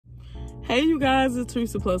Hey you guys, it's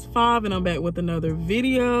Teresa +5 and I'm back with another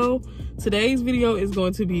video. Today's video is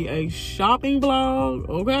going to be a shopping vlog,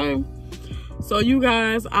 okay? So you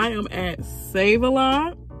guys, I am at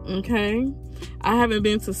Save-A-Lot, okay? I haven't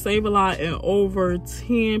been to Save-A-Lot in over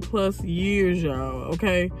 10 plus years, y'all,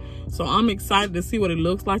 okay? So I'm excited to see what it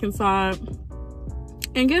looks like inside.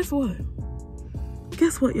 And guess what?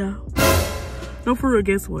 Guess what, y'all? No, for real,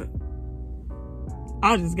 guess what?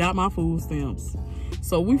 I just got my Foodstamps.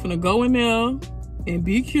 So we finna go in there and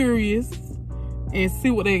be curious and see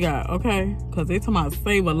what they got, okay? Because they talking about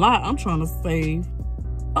save a lot. I'm trying to save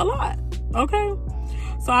a lot, okay?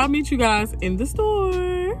 So I'll meet you guys in the store.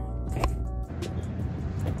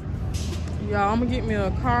 Y'all, I'm gonna get me a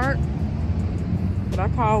cart, but I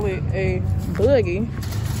call it a buggy.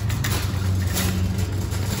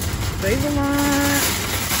 Save a lot.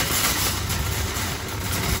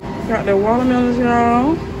 Got the watermelons,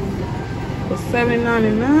 y'all, for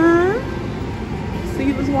 $7.99.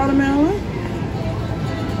 Seedless watermelon.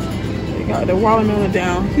 They got the watermelon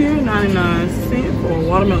down here, 99 cents for a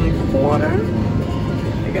watermelon quarter.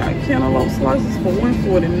 They got cantaloupe slices for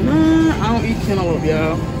 $1.49. I don't eat cantaloupe,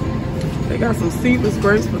 y'all. They got some seedless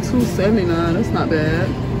grapes for $2.79. That's not bad.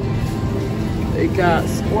 They got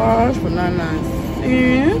squash for 99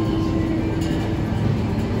 cents.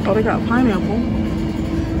 Oh, they got pineapple.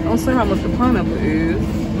 Don't say how much the pineapple is.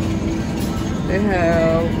 They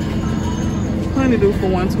have honeydew for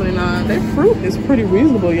 $1.29. Their fruit is pretty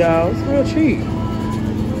reasonable, y'all. It's real cheap.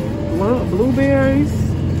 Blueberries.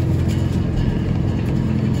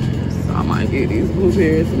 So I might get these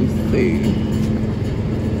blueberries. Let me see.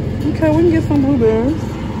 Okay, we can get some blueberries.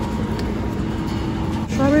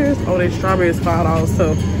 Strawberries. Oh, they strawberries $5.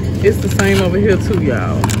 So it's the same over here too,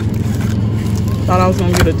 y'all. Thought I was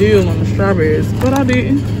gonna get a deal on the strawberries, but I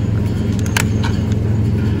didn't.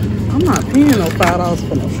 I'm not paying no $5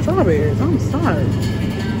 for no strawberries. I'm sorry.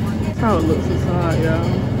 That's how it looks inside, y'all.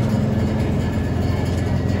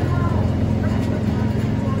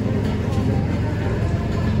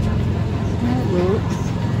 That's how it looks.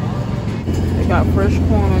 They got fresh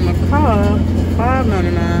corn on the cob for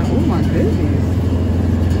 $5.99. Oh my goodness.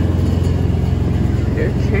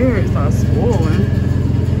 Their carrots are spoiling.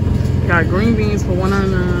 Got green beans for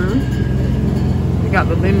 $1.99. They got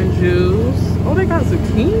the lemon juice. Oh, they got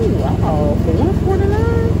zucchini. Wow, for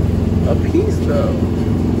 $1.49 a piece though.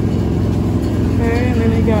 Okay, and then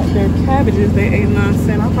they got their cabbages. They 89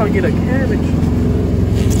 cents. I'll probably get a cabbage.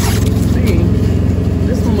 Let's see,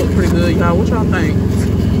 this one look pretty good, y'all. What y'all think?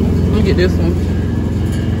 Let me get this one.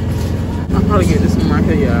 I'll probably get this one right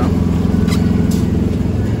here, y'all.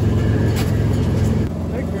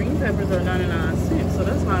 Their green peppers are 99 cents, so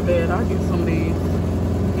that's not bad. I'll get some of these.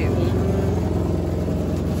 Get one.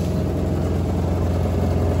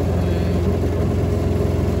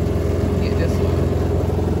 Get this one.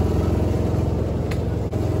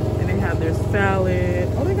 And they have their salad.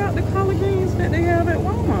 Oh, they got the collard greens that they have at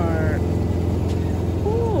Walmart.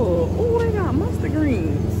 Cool. Oh, they got mustard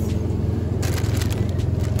greens.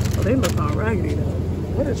 Oh, they look all raggedy though.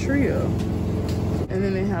 What a trio. And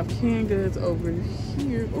then they have canned goods over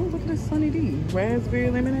here. Oh, look at this Sunny D. Raspberry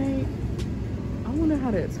lemonade. I wonder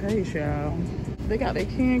how that tastes, y'all. They got their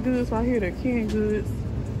canned goods right here. Their canned goods.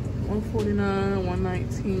 $1.49,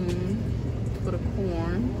 $1.19 for the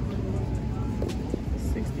corn.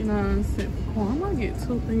 69 cents for corn. I might get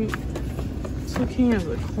two cans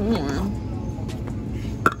of corn.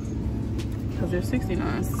 Because they're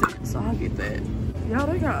 69 cents. So I'll get that. Y'all,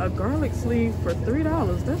 they got a garlic sleeve for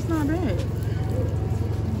 $3. That's not bad.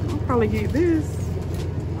 I'll probably get this.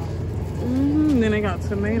 Then they got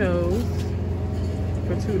tomatoes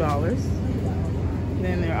for $2.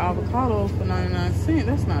 Then their avocado for 99 cents.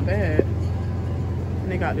 That's not bad. And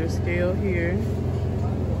they got their scale here.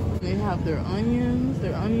 They have their onions.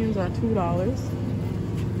 Their onions are $2.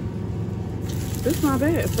 That's not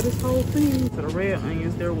bad for this whole thing. For the red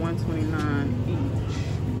onions, they're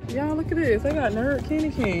 $1.29 each. Y'all, look at this. They got Nerd candy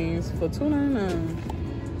canes for $2.99.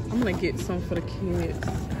 I'm gonna get some for the kids.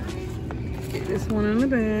 Get this one in the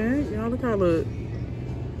bag. Y'all, look how it look.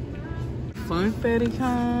 Fun fatty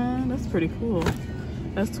kind. That's pretty cool.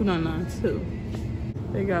 That's $2.99 too.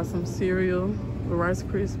 They got some cereal with Rice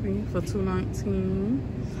Krispies for $2.19.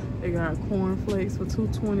 They got corn flakes for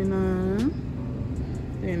 $2.29.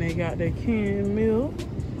 Then they got their canned milk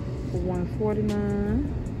for $1.49.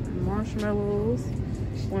 Marshmallows,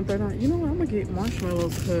 $1.39. You know what? I'm gonna get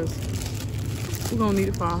marshmallows because we're gonna need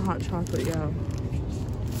it for our hot chocolate, y'all.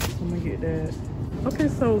 So I'm gonna get that. Okay,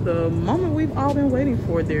 so the moment we've all been waiting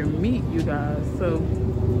for, their meat, you guys. So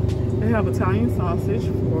they have Italian sausage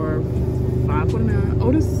for $5.49.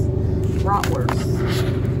 Oh, this bratwurst.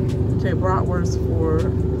 Okay, bratwurst for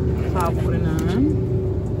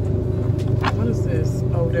 $5.49. What is this?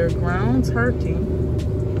 Oh, they're ground turkey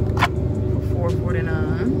for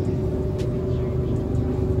 $4.49.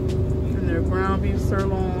 And their ground beef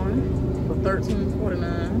sirloin for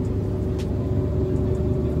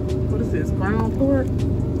 $13.49. What is this? Ground pork?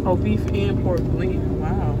 Oh, beef and pork blend.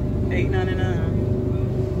 Wow,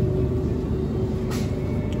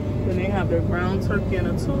 $8.99. Then they have their ground turkey in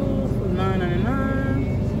a tube for $9.99.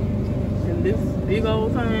 And this big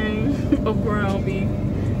old thing of ground beef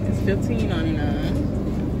is $15.99.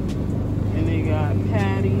 And they got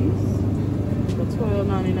patties for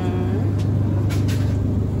 $12.99. I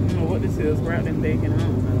don't know what this is, wrapped in bacon, I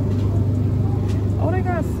don't know. Oh, they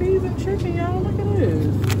got seasoned chicken, y'all. Look at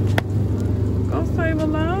this. Go Save a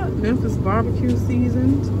Lot. Memphis barbecue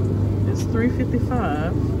seasoned. It's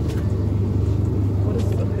 $3.55. What is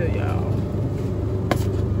up here, y'all?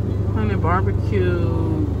 Honey barbecue.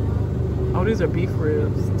 Oh, these are beef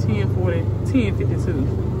ribs. $10.52.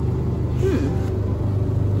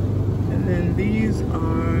 And then these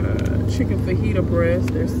are chicken fajita breasts.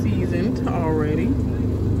 They're seasoned already.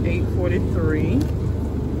 $8.43.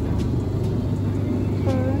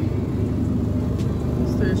 Okay.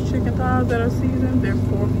 This says chicken thighs that are seasoned. They're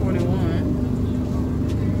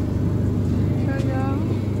 $4.41. Okay, y'all.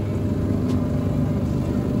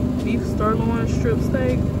 Beef sirloin strip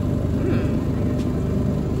steak.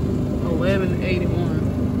 $11.81.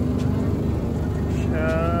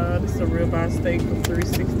 This is a ribeye steak for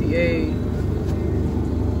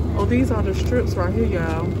 $3.68. Oh, these are the strips right here,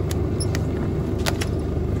 y'all.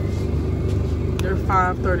 They're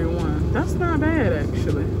 $5.31. That's not bad,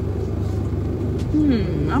 actually.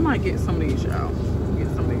 I might get some of these, y'all. Get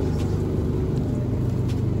some of these.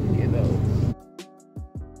 Get those.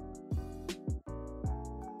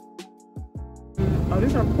 Oh,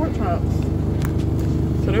 these are pork chops.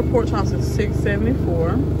 So their pork chops is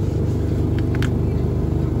 $6.74.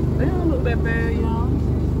 They don't look that bad, y'all.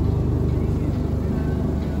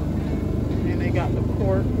 And they got the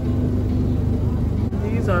pork.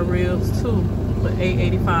 These are ribs too, for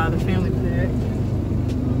 $8.85 the family pack.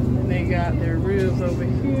 And they got their ribs over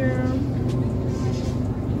here.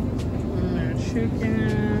 And their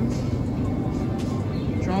chicken.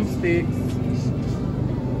 Drumsticks.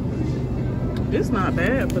 It's not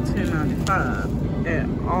bad for $10.95 at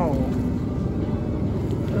all.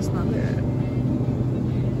 That's not bad.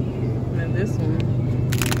 And this one,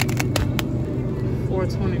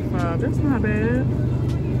 $4.25. That's not bad.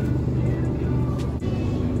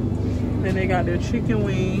 Then they got their chicken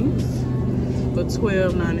wings for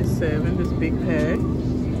 $12.97. This big pack.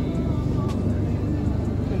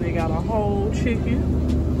 And they got a whole chicken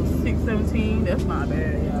for $6.17. That's not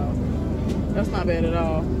bad, y'all. That's not bad at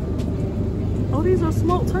all. Oh, these are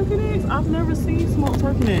smoked turkey necks. I've never seen smoked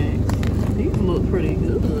turkey necks. These look pretty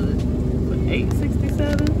good for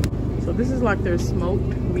 $8.67. So this is like their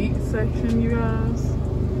smoked meat section, you guys.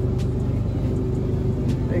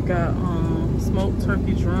 They got smoked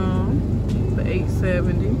turkey drum for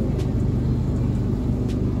 $8.70.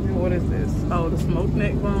 And what is this? Oh, the smoked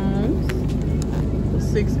neck bones for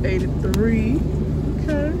 $6.83.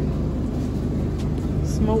 Okay.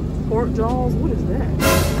 Smoked pork jaws. What is that?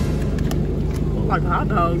 Like hot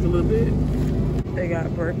dogs a little bit. They got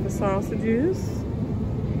breakfast sausages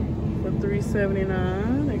for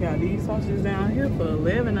 $3.79. They got these sausages down here for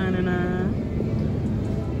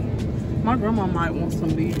 $11.99. My grandma might want some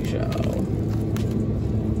of these, y'all.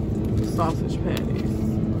 Sausage patties.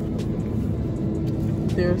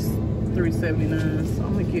 They're $3.79. So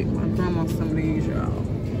I'm gonna get my grandma some of these, y'all.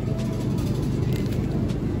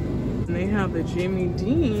 And they have the Jimmy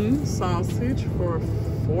Dean sausage for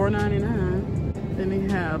 $4.99. Then they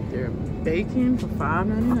have their bacon for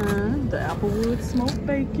 $5.99. The Applewood smoked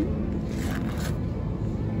bacon.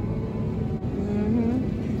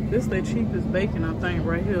 This is their cheapest bacon, I think,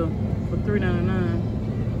 right here for $3.99.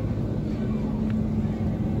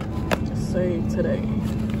 Just save today.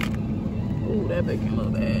 Ooh, that bacon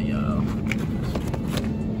look bad, y'all.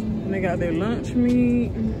 And they got their lunch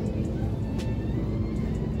meat.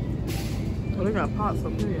 Oh, they got pots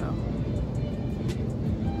up here, y'all.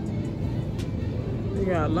 They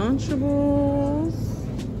got Lunchables.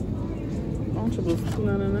 Lunchables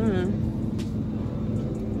 $2.99.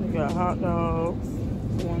 They got hot dogs,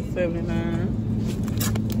 $1.79.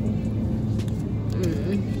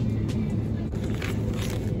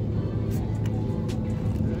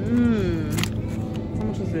 How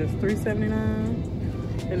much is this?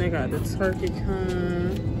 $3.79. Then they got the turkey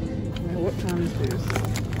kind. And what kind is this?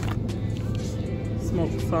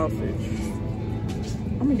 Smoked sausage.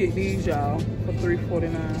 I'm gonna get these, y'all, for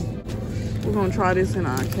 $3.49. We're gonna try this in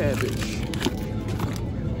our cabbage.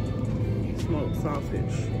 Smoked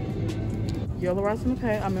sausage. Yellow rice in the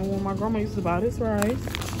pack. I mean, when my grandma used to buy this rice.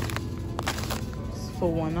 It's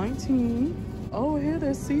for $1.19. Oh, here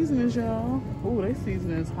there's seasonings, y'all. Oh, they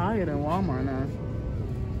seasonings higher than Walmart now.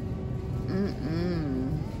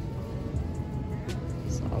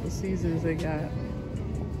 So all the seasonings they got.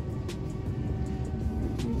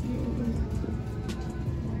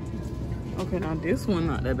 Okay, now this one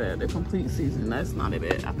not that bad. The complete season, that's not that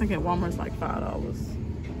bad. I think at Walmart it's like $5.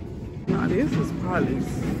 Now this is probably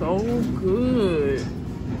so good.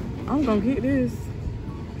 I'm gonna get this.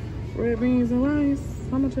 Red beans and rice.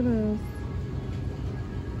 How much it is?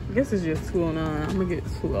 I guess it's just $2.09. I'm gonna get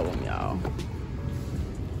 2 of them, y'all.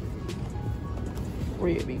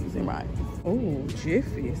 Red beans and rice. Oh,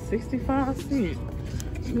 Jiffy, 65 cents.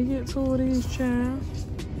 Let me get 2 of these, child.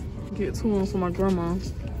 Get 2 of them for my grandma.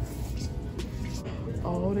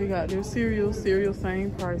 Oh, they got their cereal, same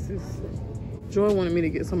prices. Joy wanted me to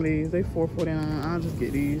get some of these. They $4.49. I'll just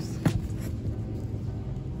get these.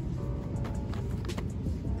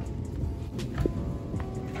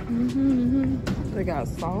 They got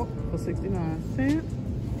salt for 69 cents.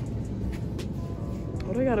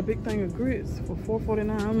 Oh, they got a big thing of grits for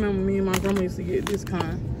 $4.49. I remember me and my grandma used to get this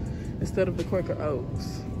kind instead of the Quaker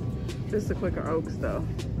Oats. This is the Quaker Oats though,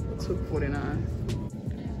 for $2.49.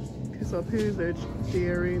 Okay, so up here is their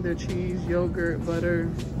dairy, their cheese, yogurt, butter.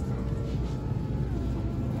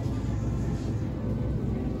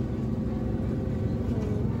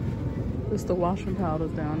 It's the washing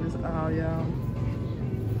powders down this aisle, y'all.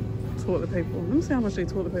 Toilet paper. Let me see how much their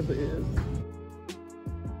toilet paper is.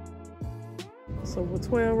 So with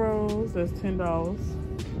 12 rolls, that's $10.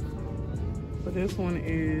 But this one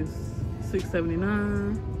is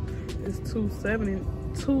 $6.79. It's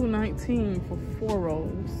 $2.19 for 4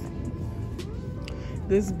 rolls.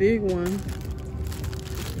 This big one,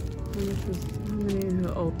 how many in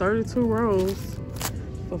here? Oh, 32 rolls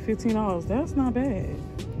for $15. That's not bad.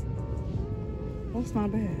 That's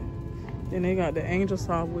not bad. Then they got the Angel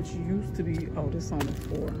Soft, which used to be, oh, this on the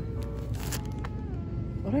floor.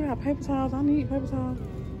 Oh, they got paper towels. I need paper towels.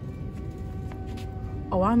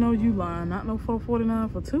 Oh, I know you lying. Not no $4.49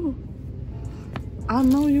 for 2. I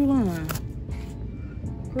know you lying.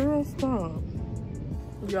 Girl, stop.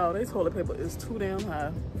 Y'all, they toilet paper is too damn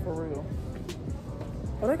high, for real.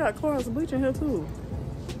 Oh, they got Clorox bleach in here too.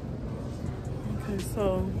 Okay,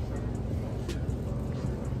 so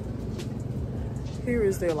here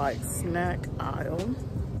is their like snack aisle.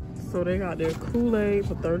 So they got their Kool-Aid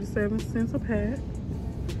for 37 cents a pack.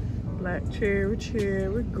 Black cherry,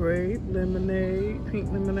 grape, lemonade,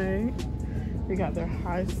 pink lemonade. They got their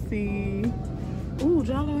high C. Ooh,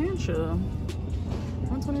 Jolly Rancher,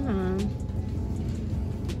 $1.29.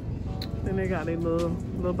 Then they got their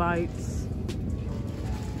little bites,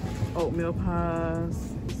 oatmeal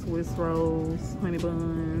pies, Swiss rolls, honey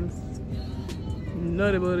buns,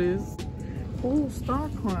 Nutty Buddies. Ooh, Star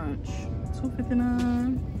Crunch,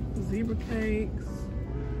 $2.59. Zebra cakes,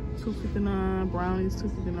 $2.59. Brownies,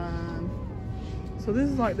 $2.59. So this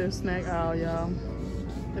is like their snack aisle, y'all.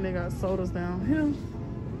 And they got sodas down here.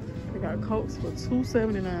 They got Cokes for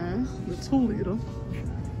 $2.79, the 2 liter.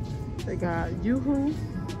 They got Yoo-Hoo,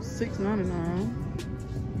 $6.99.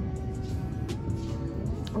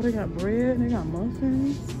 Oh, they got bread, they got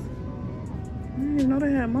muffins. I didn't even know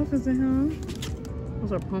they had muffins in here.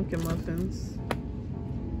 Those are pumpkin muffins.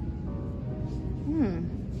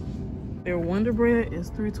 Their Wonder Bread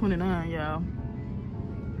is $3.29, y'all.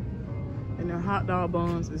 And their hot dog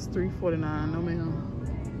buns is $3.49, no ma'am.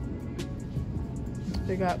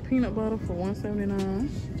 They got peanut butter for $1.79.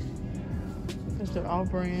 That's their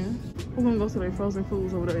off-brand. We're gonna go to their frozen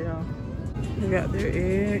foods over there, y'all. They got their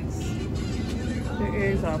eggs. Their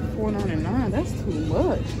eggs are $4.99. That's too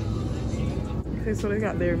much. Okay, so they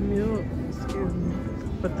got their milk, excuse me,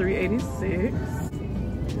 for $3.86.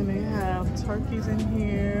 And they have turkeys in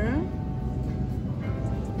here.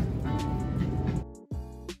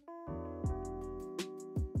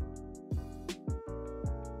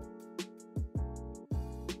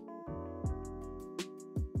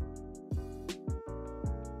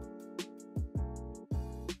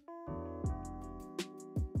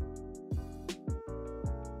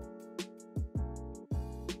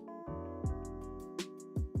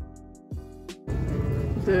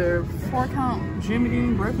 Their 4-count Jimmy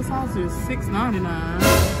Dean breakfast sauce is $6.99.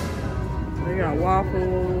 They got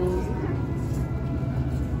waffles,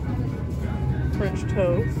 French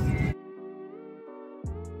toast.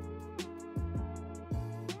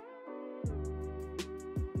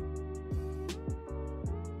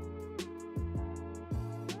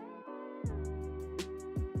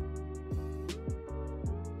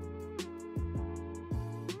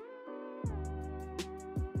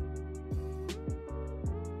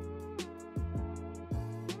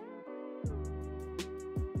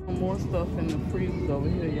 more stuff in the freezers over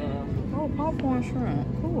here, y'all. Oh, popcorn shrimp.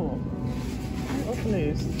 Cool. Let me open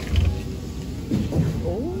this.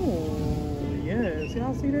 Oh, yes.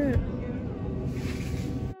 Y'all see that?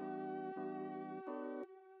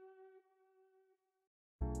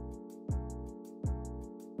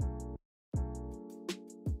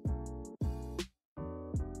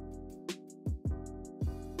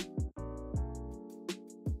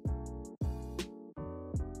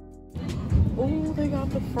 Oh, they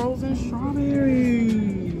got the frozen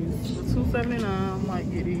strawberries for $2.79. I might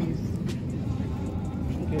get these.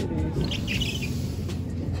 Get these.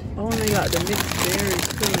 Oh, and they got the mixed berries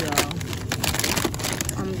too, y'all.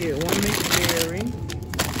 I'm gonna get one mixed berry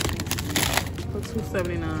for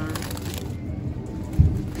 $2.79.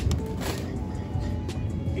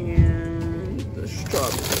 And the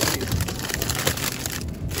strawberries.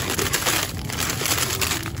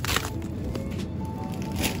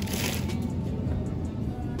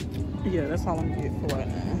 Yeah, that's all I'm gonna get for right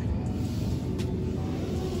now.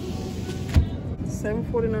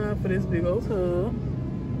 $7.49 for this big old tub.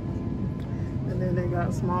 And then they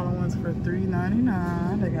got smaller ones for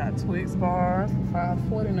 $3.99. They got Twix bars for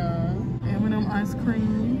 $5.49. M&M ice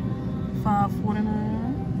cream,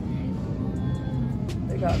 $5.49.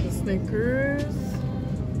 They got the Snickers,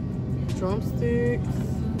 drumsticks,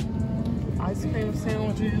 ice cream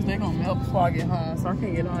sandwiches. They gonna melt before I get home, so I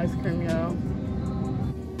can't get no ice cream, y'all.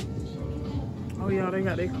 Oh, y'all, they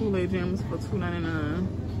got their Kool-Aid gems for $2.99.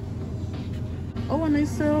 Oh, and they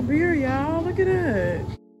sell beer, y'all. Look at that.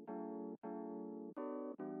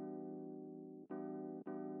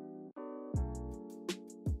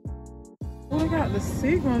 Oh, they got the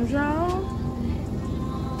Seagrams, y'all.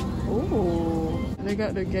 Oh, they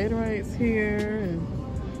got the Gatorades here and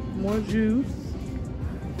more juice.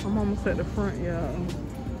 I'm almost at the front, y'all.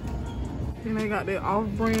 Then they got their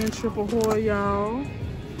off-brand Triple Hoy, y'all,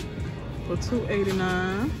 for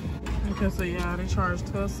 $2.89. Okay, so y'all, they charge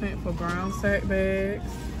 12 cents for brown sack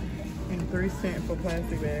bags and 3 cents for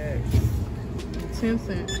plastic bags, and 10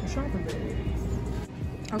 cents for shopping bags.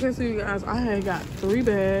 Okay, so you guys, I had got 3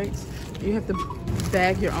 bags. You have to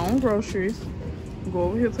bag your own groceries. Go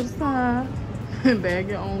over here to the side and bag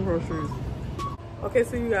your own groceries. Okay,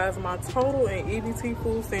 so you guys, my total in EBT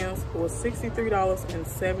food stamps was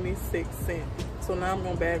 $63.76. So now I'm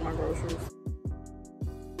gonna bag my groceries.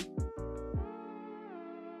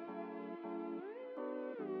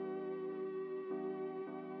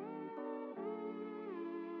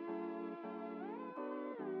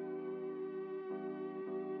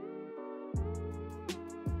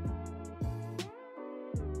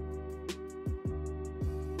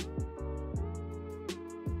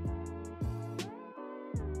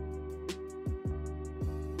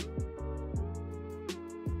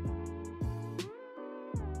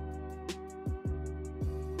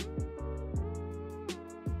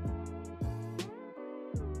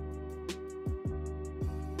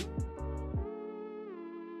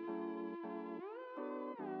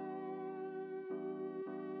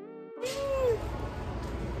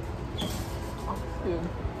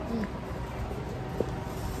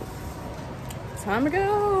 Time to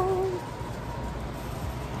go.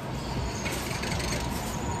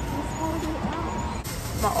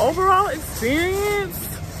 My overall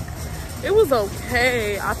experience, it was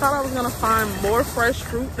okay. I thought I was gonna find more fresh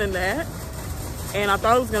fruit than that, and I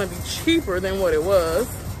thought it was gonna be cheaper than what it was.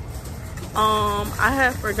 I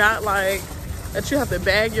had forgot like that you have to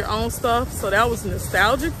bag your own stuff, so that was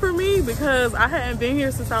nostalgic for me because I hadn't been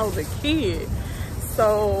here since I was a kid.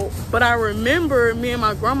 So, but I remember me and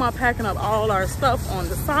my grandma packing up all our stuff on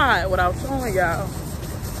the side, what I was showing y'all.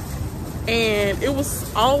 And it was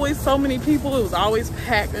always so many people, it was always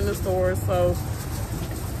packed in the store. So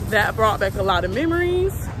that brought back a lot of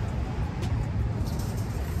memories.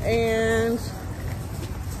 And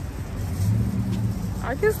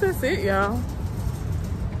I guess that's it, y'all.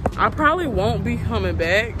 I probably won't be coming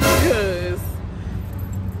back because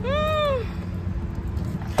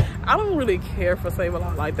I don't really care for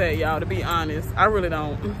Save-A-Lot like that, y'all, to be honest. I really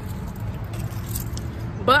don't.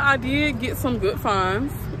 But I did get some good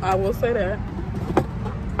finds, I will say that.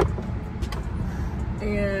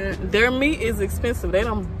 And their meat is expensive. They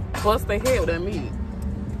don't bust their head with their meat.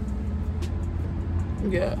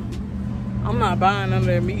 Yeah, I'm not buying none of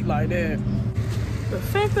their meat like that. The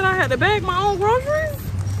fact that I had to bag my own groceries.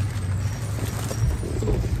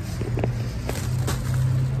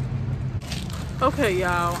 Okay,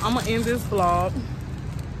 y'all, I'm gonna end this vlog.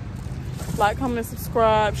 Like, comment, and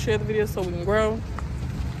subscribe, share the video so we can grow.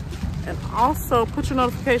 And also put your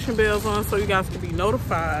notification bells on so you guys can be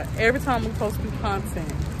notified every time we post new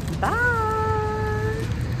content. Bye.